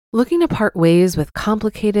Looking to part ways with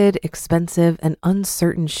complicated, expensive, and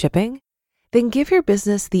uncertain shipping? Then give your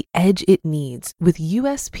business the edge it needs with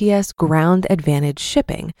USPS Ground Advantage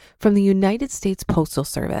shipping from the United States Postal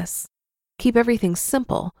Service. Keep everything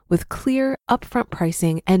simple with clear, upfront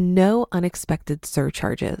pricing and no unexpected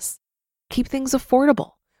surcharges. Keep things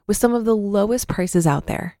affordable with some of the lowest prices out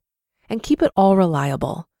there. And keep it all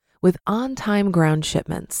reliable with on-time ground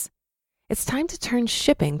shipments. It's time to turn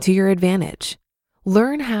shipping to your advantage.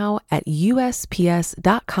 Learn how at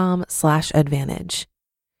USPS.com/advantage.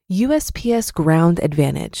 USPS Ground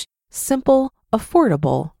Advantage. Simple,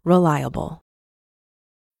 affordable, reliable.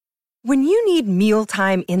 When you need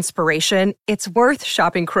mealtime inspiration, it's worth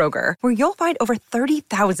shopping Kroger, where you'll find over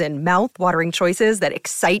 30,000 mouth-watering choices that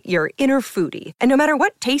excite your inner foodie. And no matter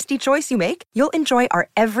what tasty choice you make, you'll enjoy our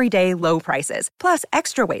everyday low prices, plus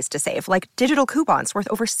extra ways to save, like digital coupons worth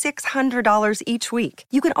over $600 each week.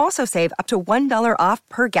 You can also save up to $1 off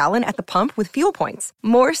per gallon at the pump with fuel points.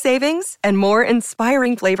 More savings and more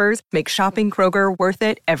inspiring flavors make shopping Kroger worth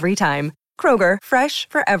it every time. Kroger, fresh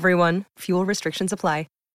for everyone. Fuel restrictions apply.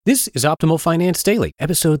 This is Optimal Finance Daily,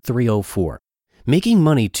 episode 304. Making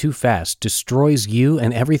Money Too Fast Destroys You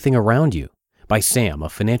and Everything Around You by Sam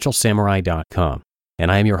of FinancialSamurai.com.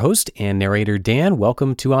 And I am your host and narrator, Dan.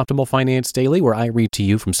 Welcome to Optimal Finance Daily, where I read to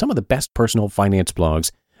you from some of the best personal finance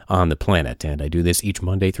blogs on the planet. And I do this each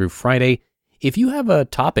Monday through Friday. If you have a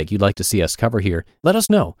topic you'd like to see us cover here, let us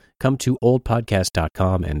know. Come to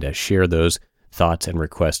oldpodcast.com and share those thoughts and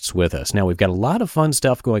requests with us. Now, we've got a lot of fun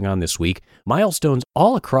stuff going on this week. Milestones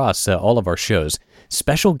all across all of our shows.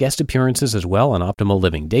 Special guest appearances as well on Optimal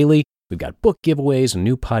Living Daily. We've got book giveaways, a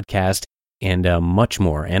new podcast, and much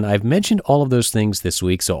more. And I've mentioned all of those things this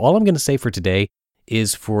week, so all I'm going to say for today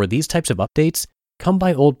is for these types of updates, come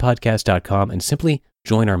by oldpodcast.com and simply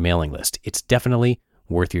join our mailing list. It's definitely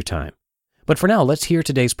worth your time. But for now, let's hear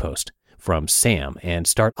today's post from Sam and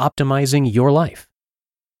start optimizing your life.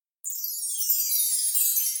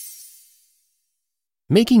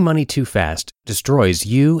 Making Money Too Fast Destroys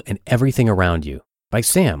You and Everything Around You by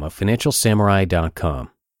Sam of FinancialSamurai.com.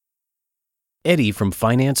 Eddie from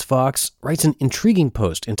Finance Fox writes an intriguing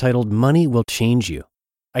post entitled Money Will Change You.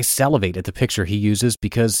 I salivate at the picture he uses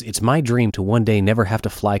because it's my dream to one day never have to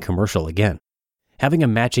fly commercial again. Having a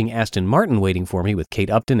matching Aston Martin waiting for me with Kate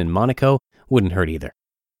Upton in Monaco wouldn't hurt either.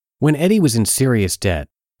 When Eddie was in serious debt,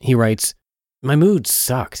 he writes, "My mood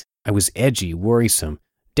sucked. I was edgy, worrisome,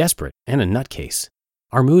 desperate, and a nutcase.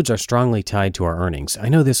 Our moods are strongly tied to our earnings. I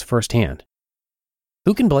know this firsthand."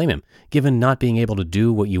 Who can blame him, given not being able to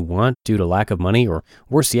do what you want due to lack of money, or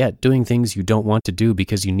worse yet, doing things you don't want to do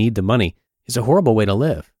because you need the money is a horrible way to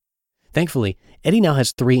live. Thankfully, Eddie now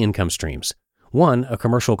has 3 income streams. 1, a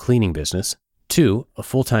commercial cleaning business. 2, a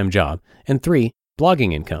full-time job. And 3,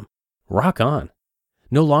 blogging income. Rock on.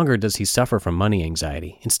 No longer does he suffer from money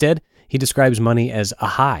anxiety. Instead, he describes money as a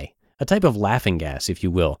high, a type of laughing gas, if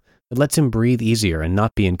you will, that lets him breathe easier and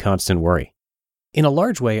not be in constant worry. In a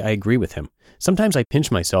large way, I agree with him. Sometimes I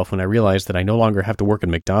pinch myself when I realize that I no longer have to work at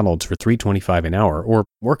McDonald's for $3.25 an hour, or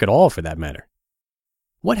work at all for that matter.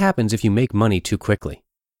 What happens if you make money too quickly?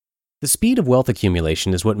 The speed of wealth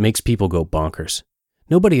accumulation is what makes people go bonkers.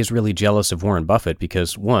 Nobody is really jealous of Warren Buffett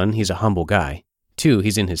because 1, he's a humble guy, 2,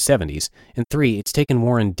 he's in his 70s, and 3, it's taken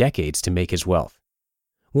Warren decades to make his wealth.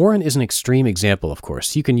 Warren is an extreme example, of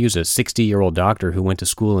course. You can use a 60-year-old doctor who went to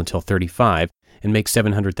school until 35 and makes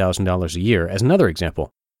 $700,000 a year as another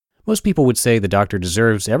example. Most people would say the doctor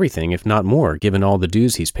deserves everything, if not more, given all the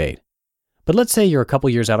dues he's paid. But let's say you're a couple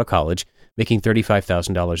years out of college, making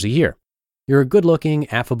 $35,000 a year. You're a good-looking,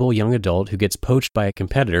 affable young adult who gets poached by a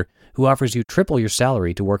competitor who offers you triple your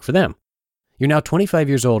salary to work for them. You're now 25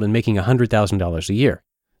 years old and making $100,000 a year.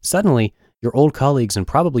 Suddenly, your old colleagues and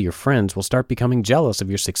probably your friends will start becoming jealous of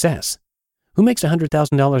your success. Who makes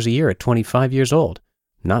 $100,000 a year at 25 years old?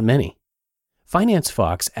 Not many. Finance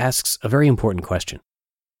Fox asks a very important question.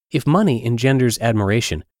 If money engenders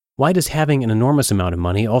admiration, why does having an enormous amount of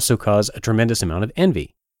money also cause a tremendous amount of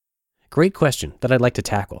envy? Great question that I'd like to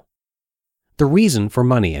tackle. The reason for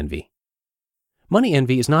money envy. Money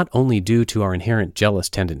envy is not only due to our inherent jealous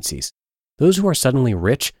tendencies. Those who are suddenly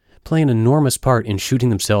rich play an enormous part in shooting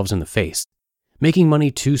themselves in the face. Making money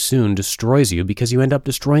too soon destroys you because you end up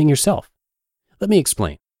destroying yourself. Let me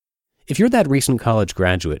explain. If you're that recent college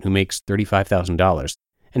graduate who makes $35,000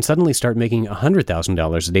 and suddenly start making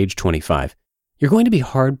 $100,000 at age 25, you're going to be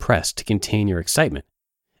hard-pressed to contain your excitement.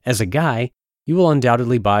 As a guy, you will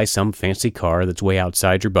undoubtedly buy some fancy car that's way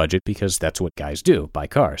outside your budget because that's what guys do, buy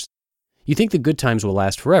cars. You think the good times will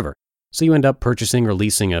last forever, so you end up purchasing or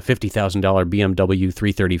leasing a $50,000 BMW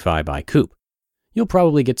 335i coupe. You'll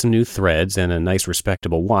probably get some new threads and a nice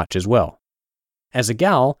respectable watch as well. As a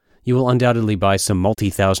gal, you will undoubtedly buy some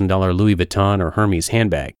multi-$1,000 Louis Vuitton or Hermes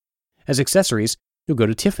handbag. As accessories, you'll go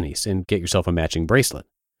to Tiffany's and get yourself a matching bracelet.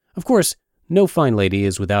 Of course, no fine lady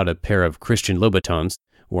is without a pair of Christian Louboutins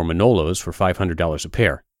or Manolos for $500 a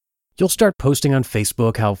pair. You'll start posting on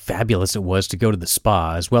Facebook how fabulous it was to go to the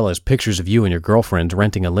spa, as well as pictures of you and your girlfriend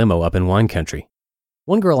renting a limo up in wine country.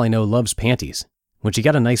 One girl I know loves panties. When she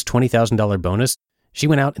got a nice $20,000 bonus, she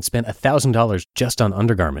went out and spent $1,000 just on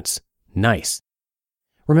undergarments. Nice.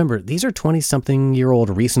 Remember, these are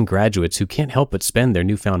 20-something-year-old recent graduates who can't help but spend their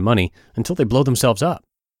newfound money until they blow themselves up.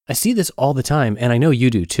 I see this all the time, and I know you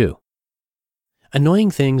do too.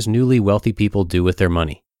 Annoying things newly wealthy people do with their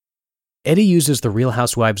money. Eddie uses the Real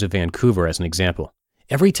Housewives of Vancouver as an example.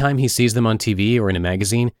 Every time he sees them on TV or in a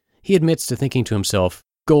magazine, he admits to thinking to himself,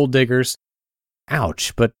 gold diggers.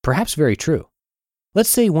 Ouch, but perhaps very true. Let's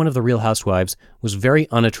say one of the Real Housewives was very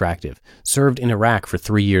unattractive, served in Iraq for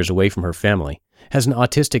 3 years away from her family, has an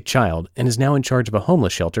autistic child, and is now in charge of a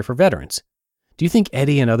homeless shelter for veterans. Do you think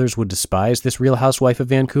Eddie and others would despise this Real Housewife of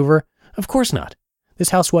Vancouver? Of course not.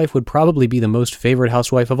 This housewife would probably be the most favored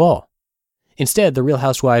housewife of all. Instead, the Real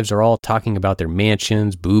Housewives are all talking about their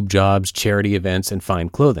mansions, boob jobs, charity events, and fine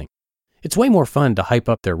clothing. It's way more fun to hype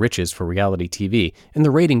up their riches for reality TV, and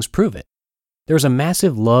the ratings prove it. There's a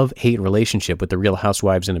massive love-hate relationship with the Real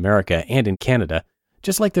Housewives in America and in Canada,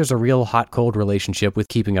 just like there's a real hot-cold relationship with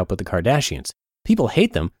Keeping Up with the Kardashians. People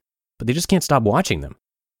hate them, but they just can't stop watching them.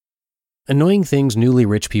 Annoying things newly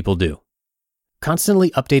rich people do.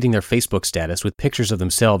 Constantly updating their Facebook status with pictures of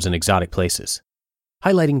themselves in exotic places.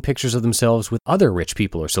 Highlighting pictures of themselves with other rich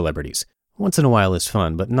people or celebrities. Once in a while is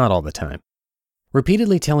fun, but not all the time.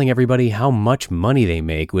 Repeatedly telling everybody how much money they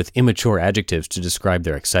make with immature adjectives to describe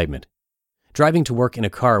their excitement. Driving to work in a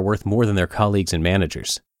car worth more than their colleagues and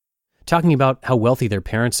managers. Talking about how wealthy their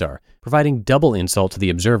parents are, providing double insult to the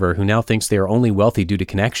observer who now thinks they are only wealthy due to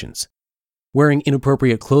connections. Wearing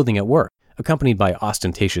inappropriate clothing at work, accompanied by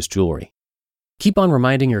ostentatious jewelry. Keep on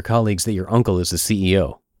reminding your colleagues that your uncle is the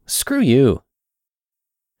CEO. Screw you.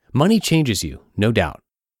 Money changes you, no doubt.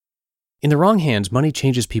 In the wrong hands, money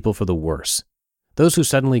changes people for the worse. Those who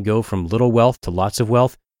suddenly go from little wealth to lots of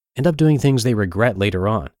wealth end up doing things they regret later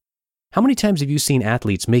on. How many times have you seen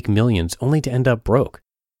athletes make millions only to end up broke?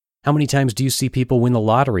 How many times do you see people win the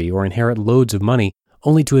lottery or inherit loads of money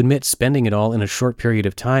only to admit spending it all in a short period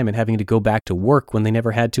of time and having to go back to work when they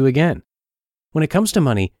never had to again? When it comes to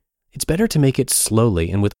money, it's better to make it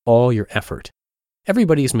slowly and with all your effort.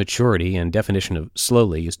 Everybody's maturity and definition of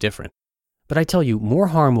slowly is different. But I tell you, more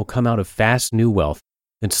harm will come out of fast new wealth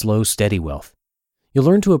than slow, steady wealth. You'll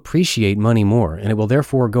learn to appreciate money more, and it will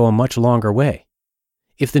therefore go a much longer way.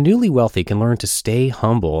 If the newly wealthy can learn to stay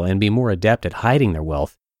humble and be more adept at hiding their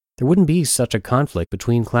wealth, there wouldn't be such a conflict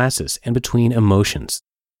between classes and between emotions.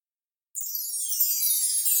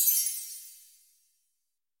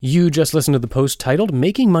 You just listened to the post titled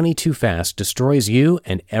Making Money Too Fast Destroys You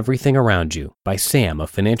and Everything Around You by Sam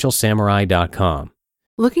of FinancialSamurai.com.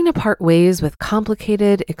 Looking to part ways with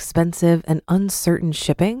complicated, expensive, and uncertain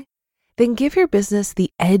shipping? Then give your business the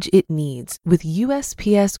edge it needs with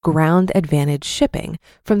USPS Ground Advantage shipping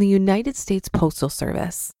from the United States Postal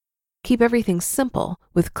Service. Keep everything simple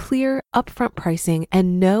with clear, upfront pricing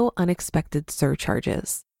and no unexpected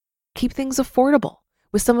surcharges. Keep things affordable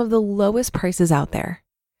with some of the lowest prices out there.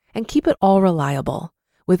 And keep it all reliable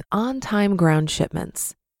with on-time ground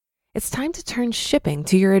shipments. It's time to turn shipping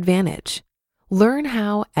to your advantage. Learn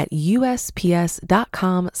how at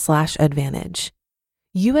USPS.com/advantage.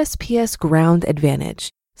 USPS Ground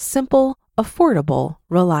Advantage. Simple, affordable,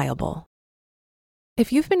 reliable.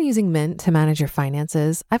 If you've been using Mint to manage your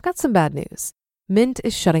finances, I've got some bad news. Mint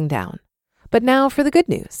is shutting down. But now for the good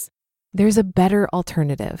news. There's a better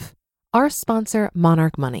alternative. Our sponsor,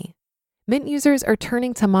 Monarch Money. Mint users are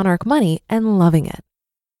turning to Monarch Money and loving it.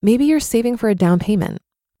 Maybe you're saving for a down payment,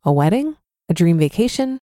 a wedding, a dream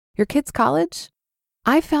vacation, your kid's college.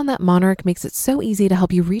 I've found that Monarch makes it so easy to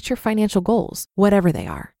help you reach your financial goals, whatever they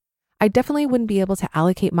are. I definitely wouldn't be able to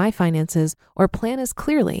allocate my finances or plan as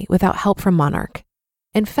clearly without help from Monarch.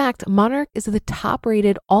 In fact, Monarch is the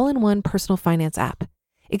top-rated all-in-one personal finance app.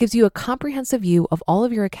 It gives you a comprehensive view of all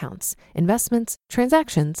of your accounts, investments,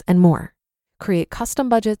 transactions, and more. Create custom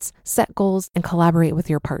budgets, set goals, and collaborate with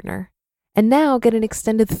your partner. And now get an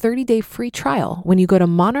extended 30-day free trial when you go to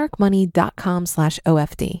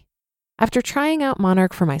monarchmoney.com/OFD. After trying out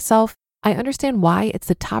Monarch for myself, I understand why it's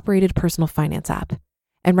the top-rated personal finance app.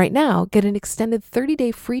 And right now, get an extended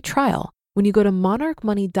 30-day free trial when you go to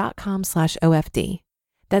monarchmoney.com/OFD.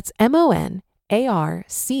 That's MONARCHMONEY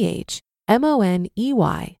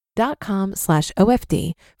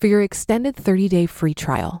sam.com/OFD for your extended 30-day free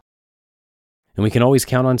trial. And we can always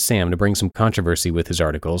count on Sam to bring some controversy with his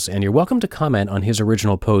articles, and you're welcome to comment on his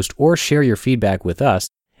original post or share your feedback with us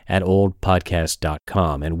at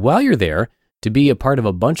oldpodcast.com. And while you're there, to be a part of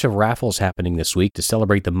a bunch of raffles happening this week to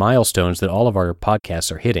celebrate the milestones that all of our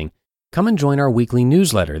podcasts are hitting, come and join our weekly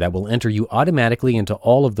newsletter that will enter you automatically into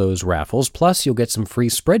all of those raffles. Plus, you'll get some free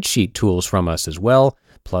spreadsheet tools from us as well,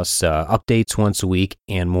 plus updates once a week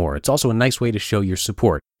and more. It's also a nice way to show your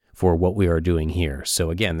support for what we are doing here.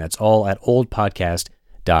 So again, that's all at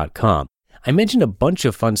oldpodcast.com. I mentioned a bunch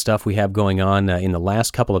of fun stuff we have going on in the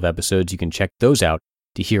last couple of episodes. You can check those out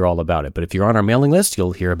to hear all about it. But if you're on our mailing list,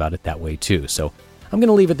 you'll hear about it that way too. So I'm going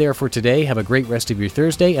to leave it there for today. Have a great rest of your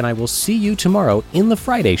Thursday, and I will see you tomorrow in the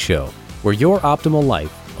Friday show, where your optimal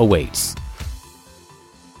life awaits.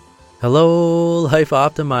 Hello, Life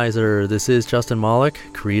Optimizer. This is Justin Malik,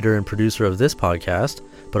 creator and producer of this podcast,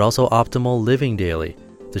 but also Optimal Living Daily,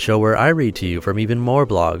 the show where I read to you from even more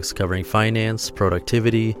blogs covering finance,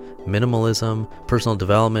 productivity, minimalism, personal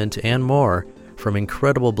development, and more from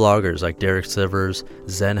incredible bloggers like Derek Sivers,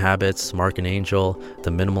 Zen Habits, Mark and Angel, The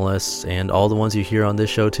Minimalists, and all the ones you hear on this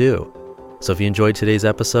show too. So if you enjoyed today's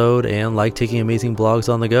episode and like taking amazing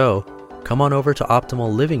blogs on the go, come on over to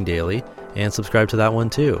Optimal Living Daily and subscribe to that one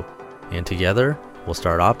too. And together, we'll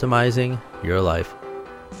start optimizing your life.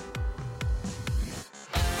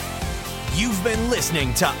 You've been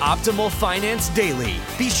listening to Optimal Finance Daily.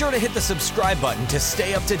 Be sure to hit the subscribe button to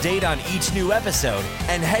stay up to date on each new episode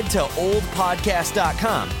and head to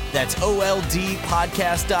oldpodcast.com. That's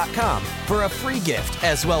OLDpodcast.com for a free gift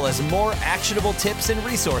as well as more actionable tips and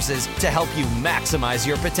resources to help you maximize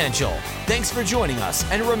your potential. Thanks for joining us,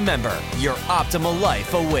 and remember, your optimal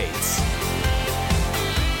life awaits.